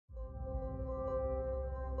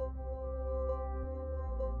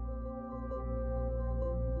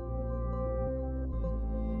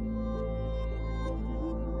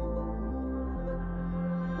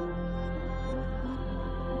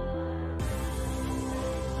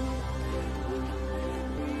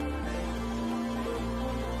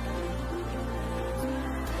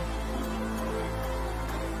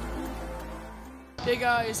Hey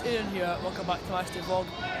guys, Aaron here, welcome back to my Matchday Vlog.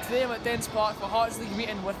 Today I'm at DENS Park for Hearts League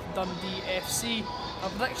meeting with Dundee FC. My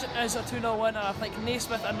prediction is a 2-0 win, and I think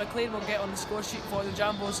Naismith and McLean will get on the score sheet for the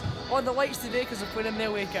Jambos on the lights today because they're playing in their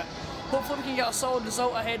away kit. Hopefully we can get a solid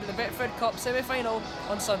result ahead of the Betfred Cup semi-final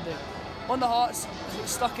on Sunday. On the Hearts, let's get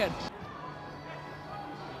stuck in.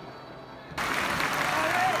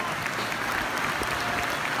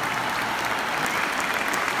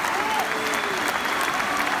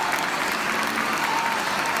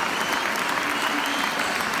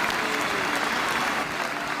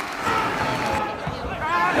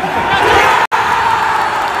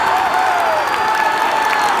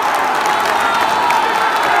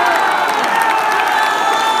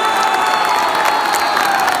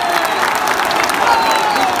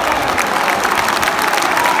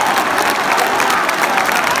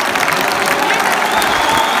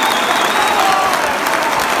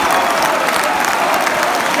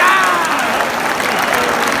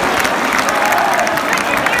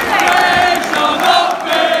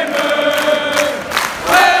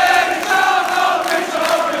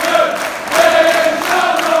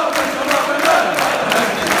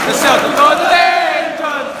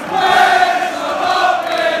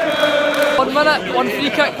 One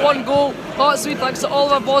free kick, one goal. Hearts lead thanks to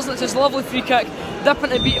Oliver Bosnitz's lovely free kick,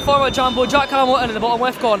 dipping to beat forward Jambo Jack Hamilton in the bottom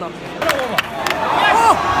left corner.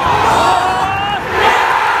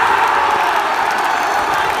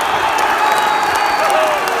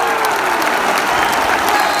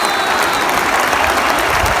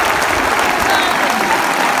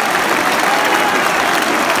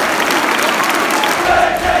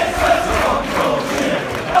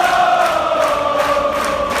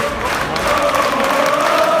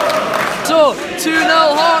 So, 2-0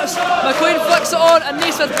 Hearts, McLean flicks it on and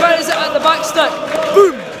Naismith buries it at the back stick.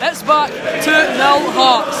 Boom! It's back, 2-0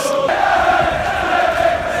 Hearts.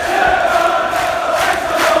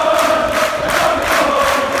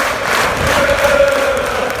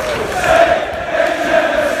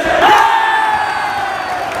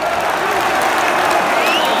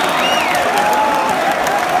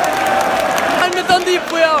 And the Dundee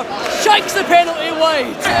player shakes the penalty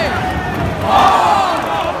wide.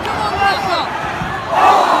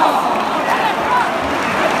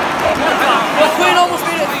 McLean almost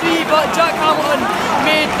made it 3, but Jack Hamilton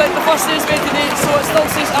made the first save made today, so it still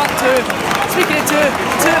stays at 2. Speaking of 2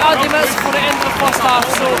 added minutes for the end of the first half,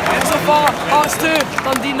 so far Hearts 2,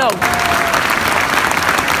 Dundee 0.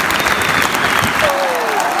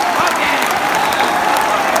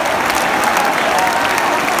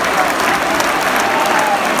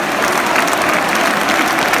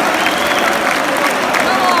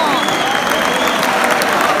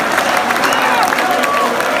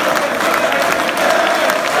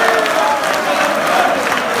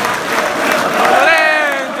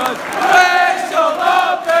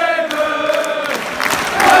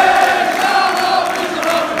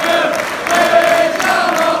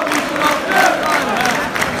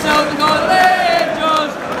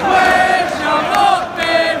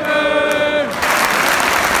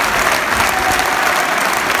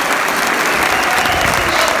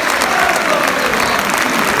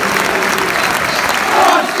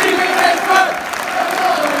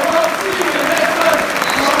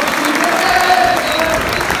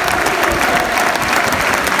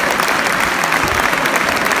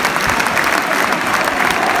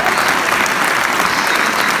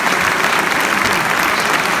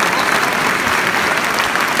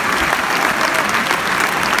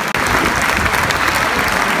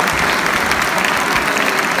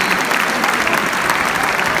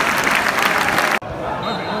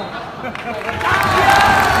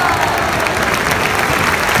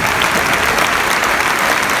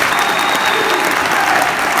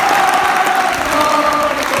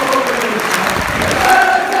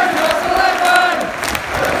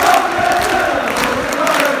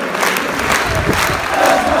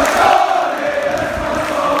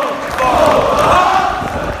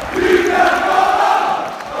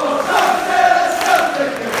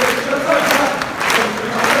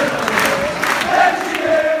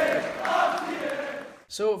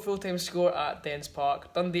 So, full-time score at DENS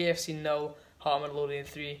Park, Dundee FC 0, Hartman Lothian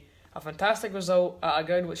 3. A fantastic result at a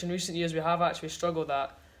ground which in recent years we have actually struggled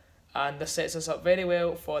at, and this sets us up very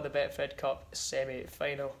well for the Betfred Cup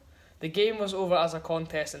semi-final. The game was over as a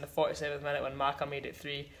contest in the 47th minute when Macca made it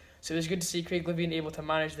 3, so it was good to see Craig Levine able to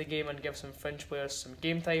manage the game and give some fringe players some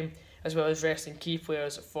game time, as well as resting key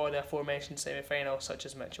players for the aforementioned semi-final such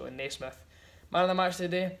as Mitchell and Naismith. Man of the match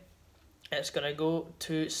today, it's going to go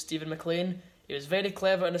to Stephen McLean. He was very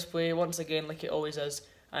clever in his play, once again like he always is,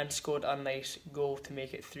 and scored a nice goal to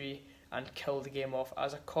make it 3 and kill the game off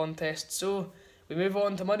as a contest. So We move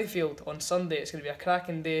on to Murrayfield on Sunday. It's going to be a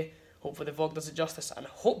cracking day. Hopefully the vlog does it justice, and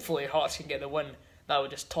hopefully Hearts can get the win. That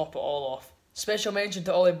would just top it all off. Special mention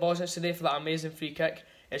to Ollie Bosnich today for that amazing free kick.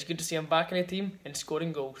 It's good to see him back in the team and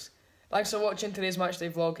scoring goals. Thanks for watching today's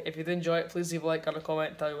matchday vlog. If you did enjoy it, please leave a like and a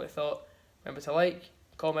comment, tell me what you thought. Remember to like,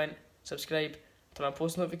 comment, subscribe, turn on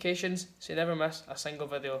post notifications so you never miss a single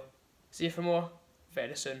video. See you for more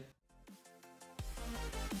very soon.